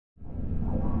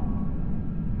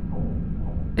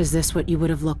Is this what you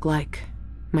would have looked like,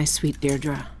 my sweet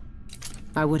Deirdre?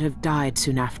 I would have died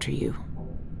soon after you,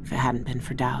 if it hadn't been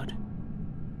for Dowd.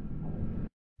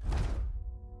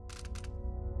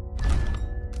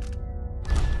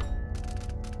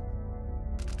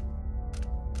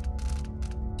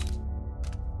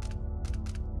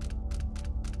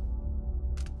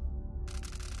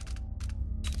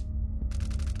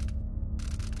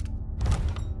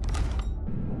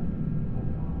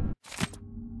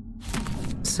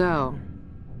 So,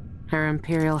 Her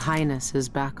Imperial Highness is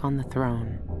back on the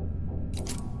throne.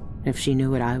 If she knew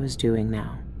what I was doing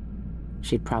now,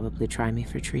 she'd probably try me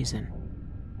for treason.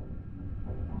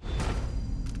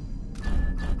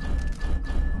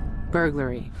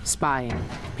 Burglary, spying,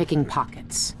 picking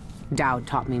pockets. Dowd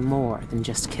taught me more than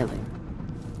just killing.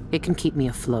 It can keep me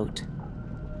afloat.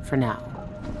 For now.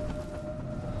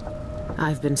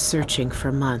 I've been searching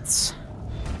for months.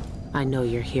 I know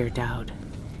you're here, Dowd.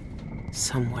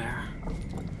 Somewhere.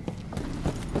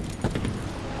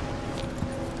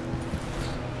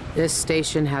 This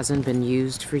station hasn't been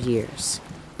used for years.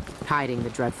 Hiding the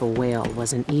dreadful whale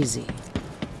wasn't easy,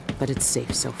 but it's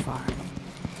safe so far.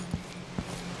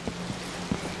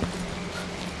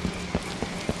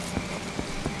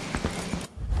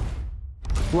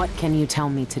 What can you tell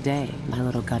me today, my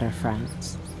little gutter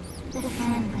friends? The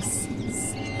friend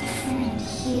listens. The friend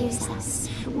hears us.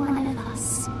 One of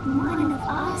us. One of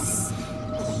us.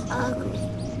 Ugly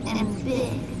and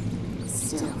big.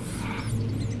 Still friend.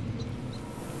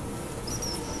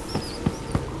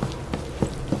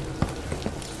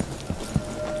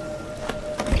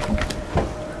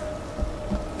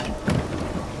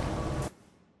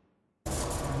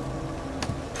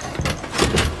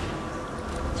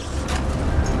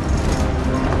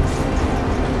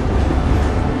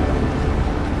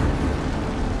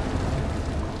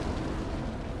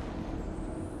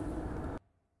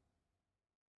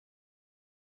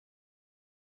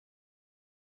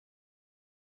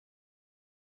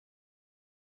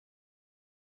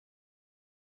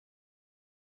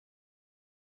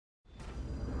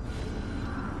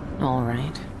 All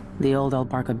right. The old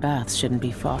Albarca Baths shouldn't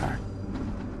be far.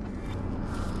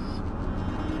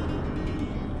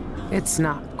 It's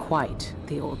not quite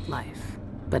the old life,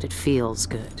 but it feels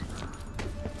good.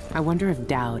 I wonder if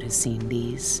Dowd has seen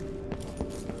these.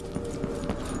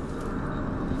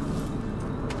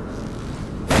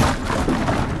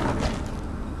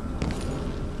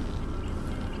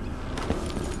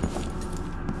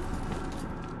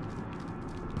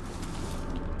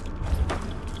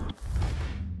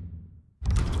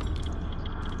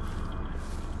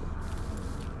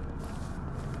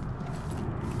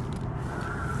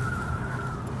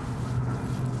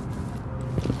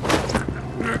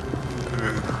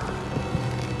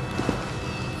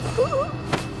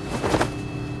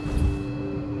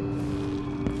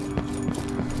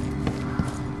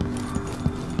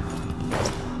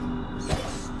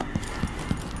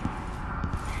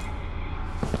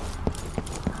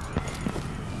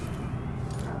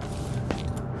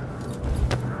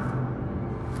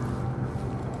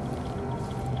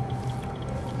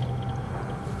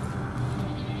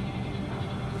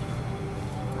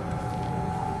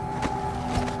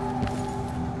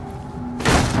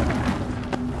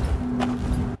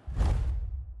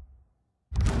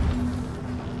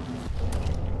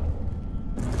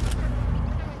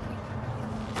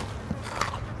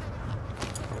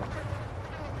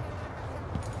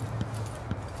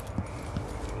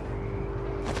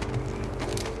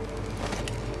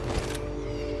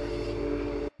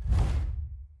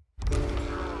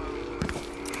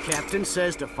 Captain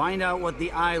says to find out what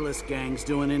the eyeless gang's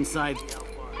doing inside.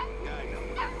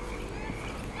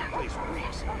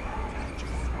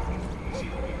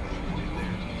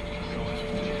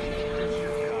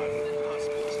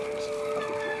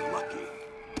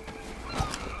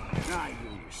 Ah, you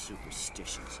and your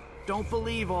superstitions. Don't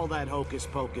believe all that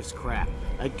hocus-pocus crap.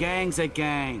 A gang's a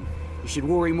gang. You should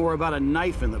worry more about a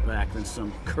knife in the back than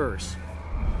some curse.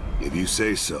 If you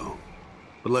say so.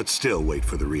 But let's still wait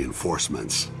for the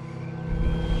reinforcements.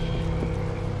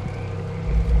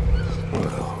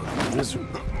 Well, this... the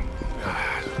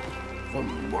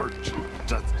march...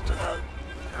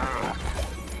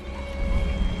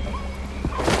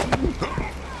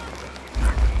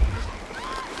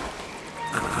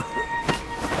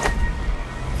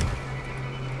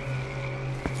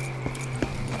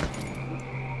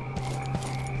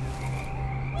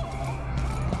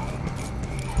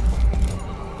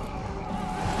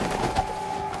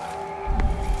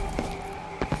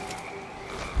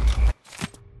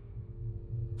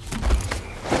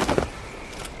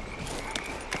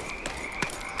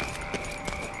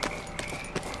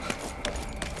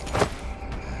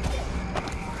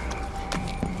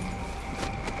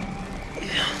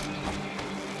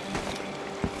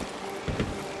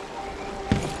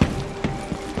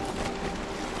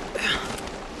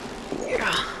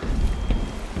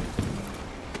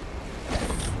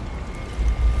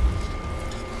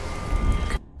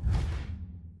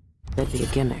 That'd be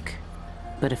a gimmick.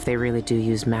 But if they really do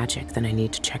use magic, then I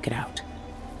need to check it out.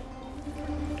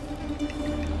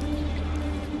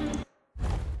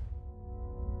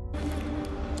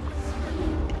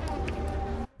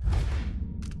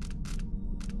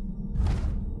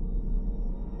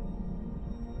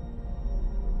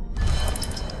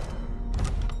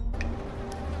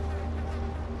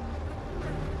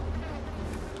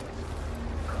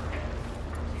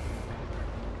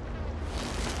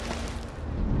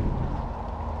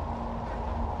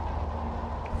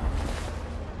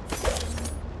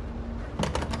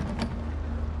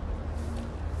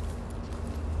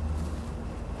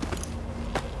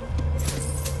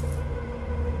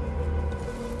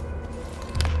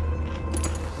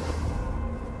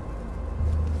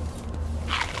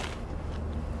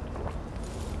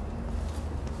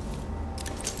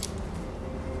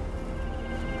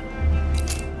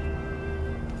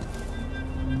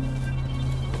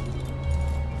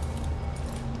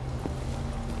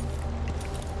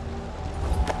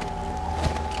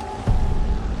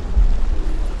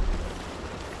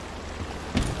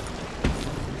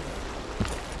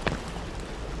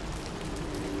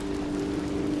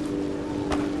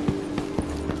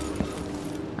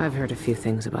 I've heard a few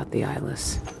things about the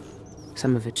Eyeless.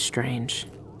 Some of it strange.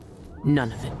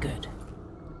 None of it good.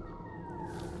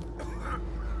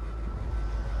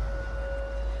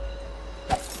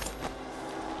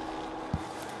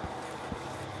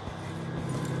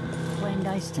 Playing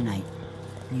dice tonight.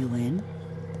 You in?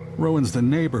 Ruins the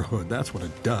neighborhood, that's what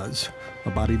it does.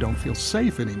 A body don't feel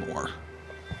safe anymore.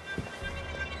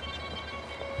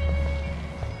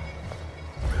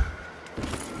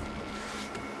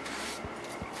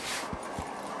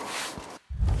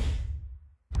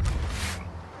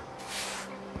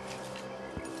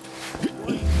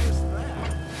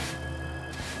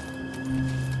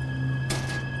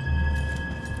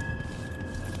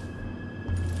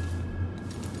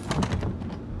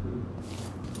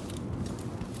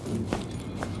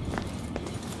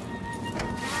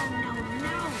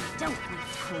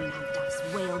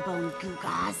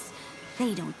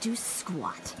 They don't do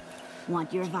squat.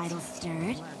 Want your vitals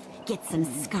stirred? Get some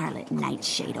Scarlet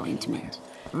Nightshade ointment.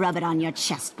 Rub it on your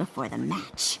chest before the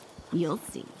match. You'll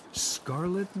see.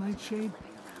 Scarlet Nightshade?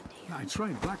 I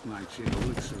tried Black Nightshade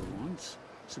elixir once.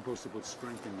 Supposed to put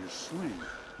strength in your swing.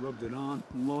 Rubbed it on,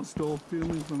 lost all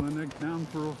feeling from the neck down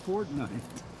for a fortnight.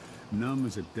 Numb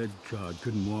as a dead cod,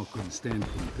 couldn't walk, couldn't stand,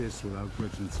 couldn't piss without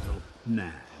Gretchen's help.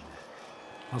 Nah.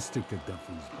 I'll stick to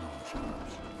Duffy's bone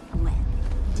charms. Well,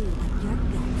 do what your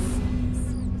gut says.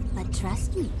 But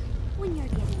trust me, when you're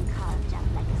getting carved up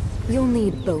like a... You'll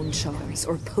need bone charms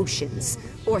or potions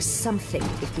or something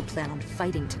if you plan on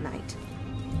fighting tonight.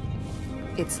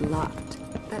 It's locked.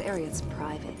 That area's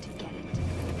private. Get it?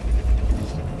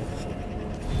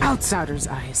 Outsider's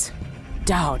eyes.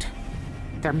 Dowd.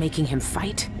 They're making him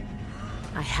fight?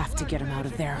 I have to get him out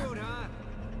of there.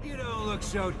 You don't look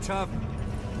so tough.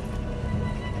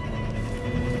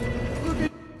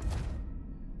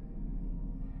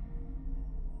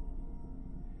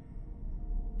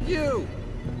 You!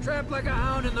 Trapped like a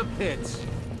hound in the pits.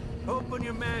 Hoping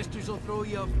your masters will throw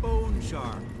you a bone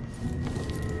charm.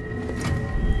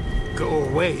 Go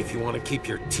away if you want to keep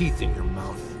your teeth in your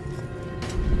mouth.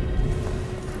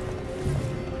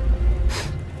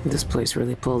 This place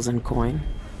really pulls in coin.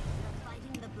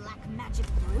 Fighting the black magic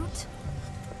brute?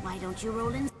 Why don't you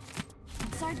roll in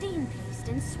sardine paste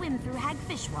and swim through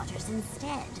hagfish waters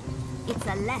instead? It's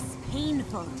a less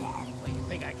painful death. You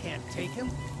think I can't take him?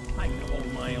 I can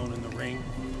hold my own in the ring.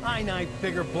 I knifed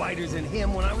bigger blighters than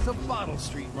him when I was a Bottle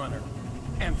Street runner.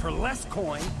 And for less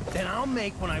coin than I'll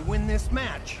make when I win this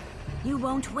match. You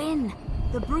won't win.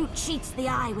 The brute cheats the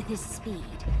eye with his speed.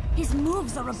 His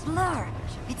moves are a blur.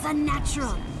 It's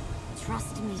unnatural.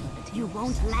 Trust me, you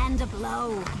won't land a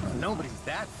blow. Nobody's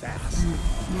that fast.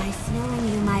 Nice knowing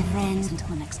you, my friend. Until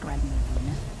the next red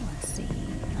moon. Let's see.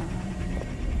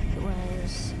 It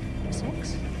was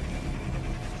 6?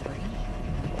 3?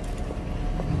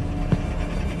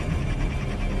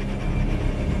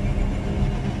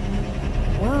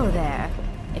 Whoa there.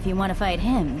 If you want to fight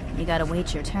him, you gotta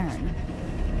wait your turn.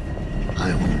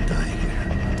 I won't die here.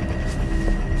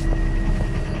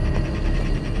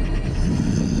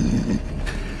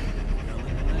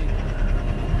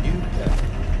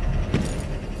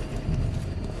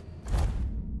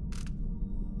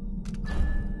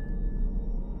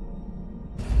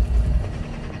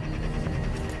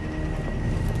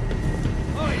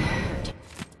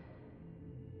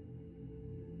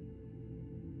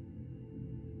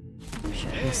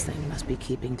 This thing must be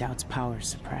keeping Dowd's power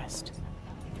suppressed.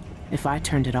 If I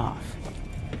turned it off,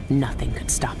 nothing could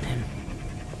stop him.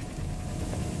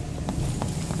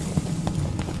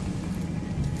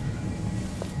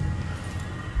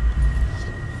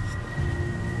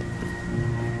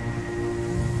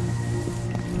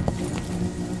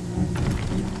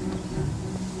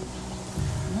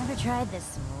 tried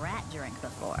this rat drink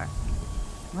before.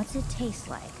 What's it taste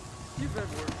like? You've had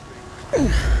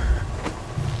worse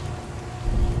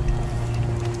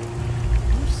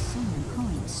There's someone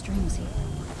pulling the strings here.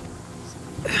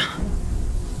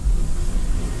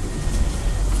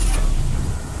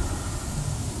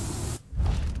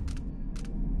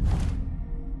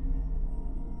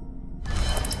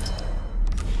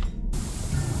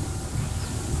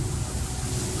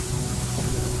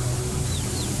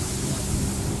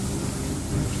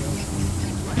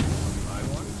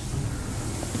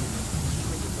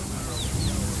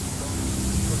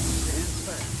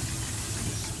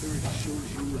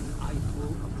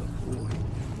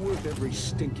 every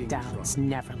stinking Dallas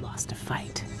never lost a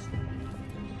fight.